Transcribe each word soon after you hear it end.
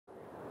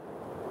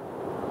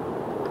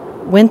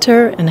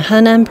Winter in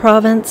Henan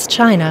Province,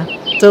 China,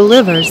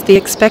 delivers the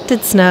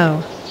expected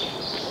snow.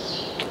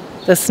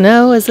 The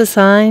snow is a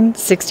sign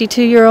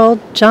 62-year-old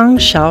Zhang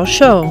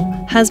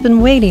Xiaoshou has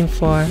been waiting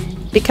for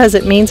because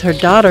it means her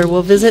daughter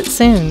will visit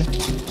soon.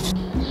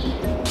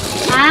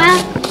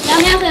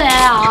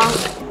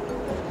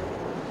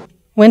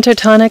 Winter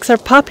tonics are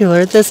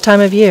popular this time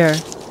of year.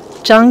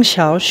 Zhang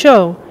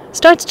Xiaoshou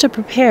starts to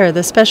prepare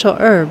the special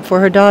herb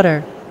for her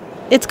daughter.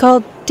 It's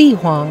called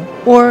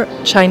dihuang, or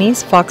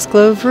Chinese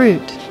foxglove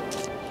root.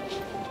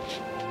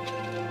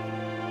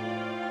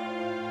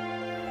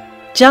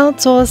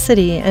 Jiaozuo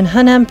City in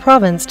Henan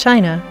Province,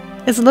 China,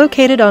 is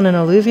located on an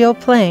alluvial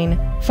plain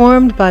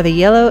formed by the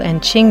Yellow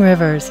and Qing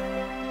rivers.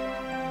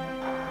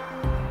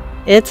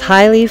 Its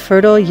highly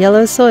fertile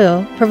yellow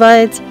soil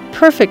provides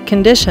perfect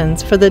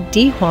conditions for the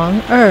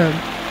dihuang herb.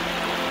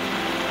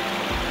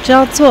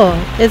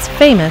 Jiaozuo is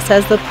famous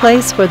as the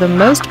place where the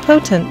most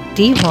potent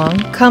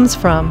dihuang comes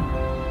from.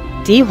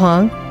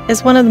 Dihuang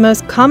is one of the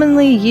most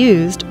commonly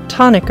used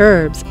tonic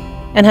herbs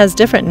and has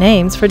different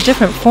names for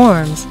different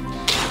forms.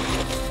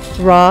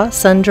 Raw,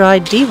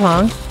 sun-dried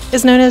dihuang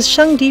is known as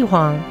sheng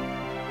dihuang.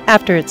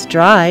 After it's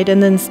dried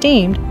and then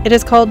steamed, it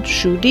is called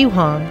shu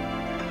dihuang.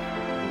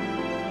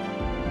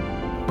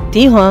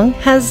 Dihuang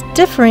has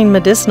differing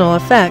medicinal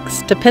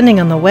effects depending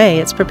on the way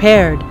it's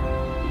prepared.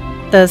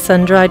 The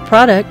sun-dried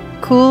product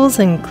cools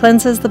and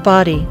cleanses the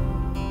body,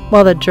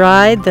 while the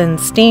dried, then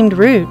steamed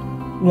root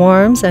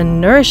warms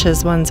and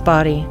nourishes one's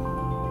body.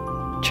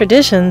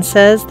 Tradition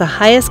says the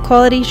highest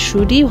quality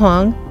shu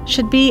dihuang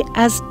should be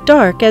as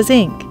dark as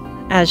ink,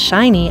 as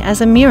shiny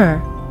as a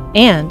mirror,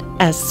 and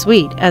as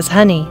sweet as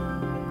honey.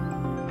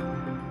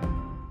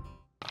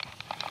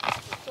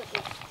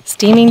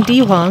 Steaming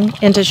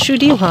dihuang into shu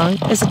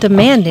dihuang is a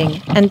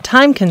demanding and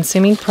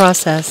time-consuming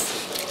process.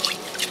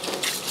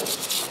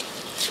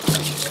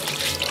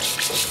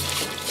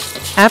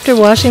 After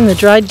washing the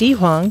dried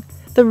dihuang,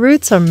 the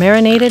roots are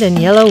marinated in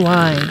yellow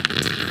wine.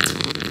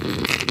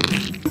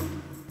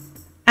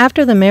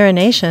 After the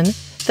marination,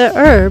 the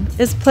herb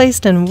is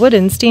placed in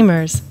wooden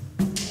steamers.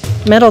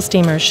 Metal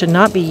steamers should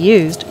not be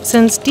used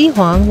since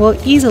dihuang will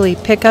easily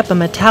pick up a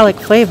metallic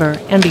flavor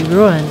and be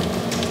ruined.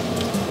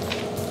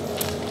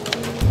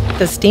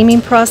 The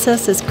steaming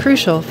process is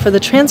crucial for the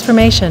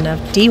transformation of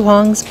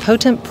dihuang's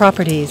potent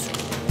properties.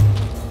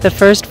 The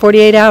first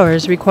 48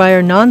 hours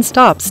require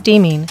non-stop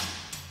steaming.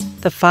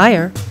 The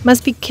fire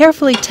must be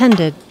carefully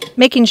tended,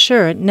 making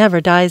sure it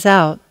never dies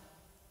out.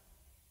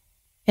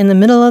 In the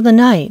middle of the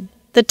night,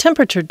 the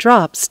temperature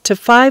drops to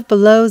 5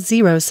 below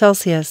 0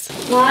 Celsius.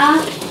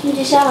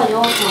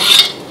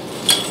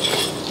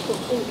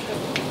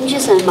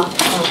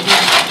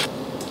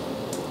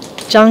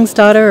 Zhang's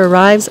daughter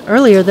arrives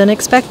earlier than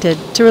expected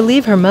to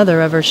relieve her mother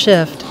of her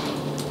shift.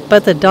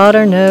 But the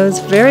daughter knows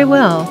very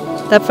well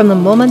that from the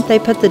moment they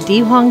put the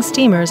dihuang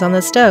steamers on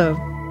the stove,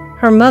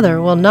 her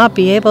mother will not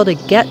be able to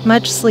get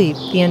much sleep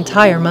the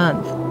entire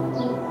month.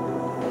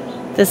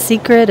 The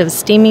secret of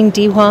steaming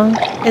dihuang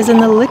is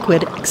in the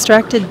liquid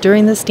extracted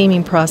during the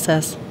steaming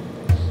process.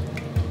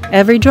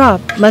 Every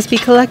drop must be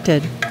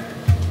collected.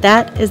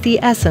 That is the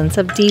essence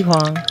of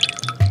dihuang.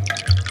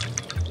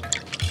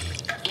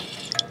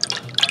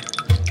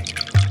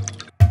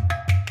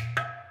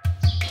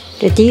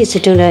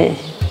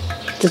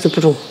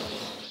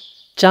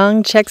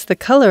 Zhang checks the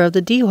color of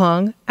the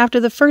dihuang after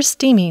the first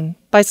steaming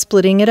by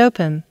splitting it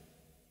open.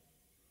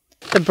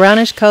 The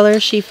brownish color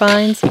she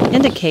finds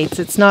indicates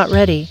it's not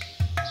ready.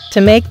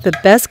 To make the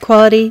best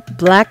quality,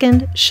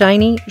 blackened,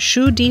 shiny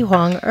shu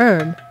dihuang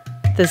herb,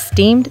 the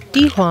steamed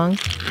dihuang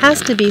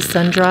has to be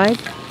sun-dried,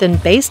 then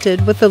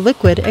basted with the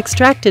liquid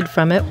extracted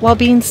from it while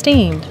being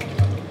steamed.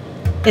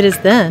 It is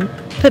then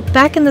put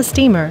back in the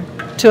steamer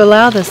to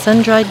allow the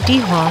sun-dried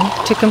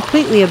dihuang to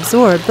completely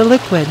absorb the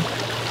liquid.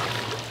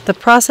 The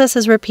process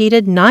is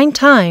repeated 9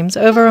 times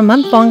over a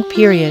month-long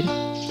period.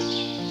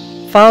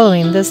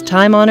 Following this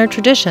time-honored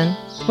tradition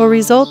will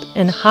result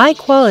in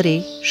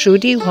high-quality shu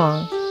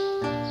dihuang.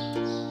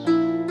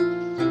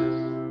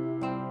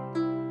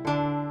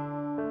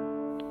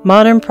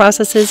 Modern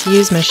processes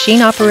use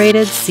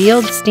machine-operated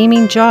sealed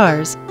steaming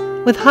jars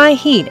with high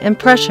heat and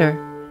pressure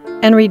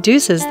and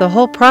reduces the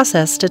whole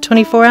process to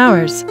 24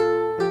 hours.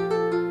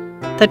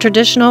 The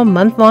traditional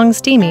month-long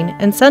steaming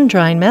and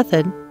sun-drying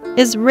method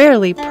is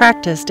rarely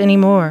practiced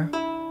anymore.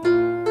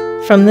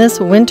 From this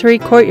wintry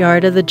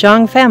courtyard of the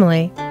Zhang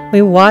family,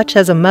 we watch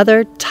as a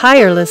mother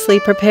tirelessly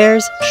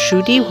prepares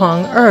shu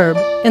dihuang herb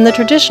in the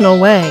traditional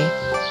way.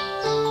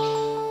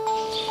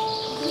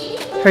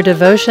 Her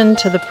devotion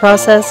to the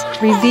process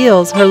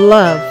reveals her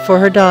love for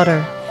her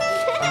daughter.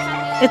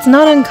 It's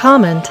not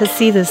uncommon to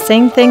see the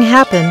same thing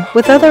happen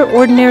with other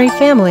ordinary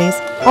families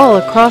all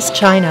across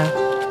China.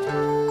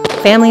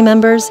 Family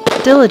members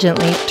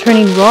diligently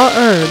turning raw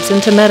herbs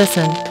into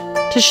medicine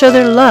to show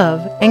their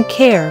love and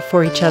care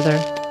for each other.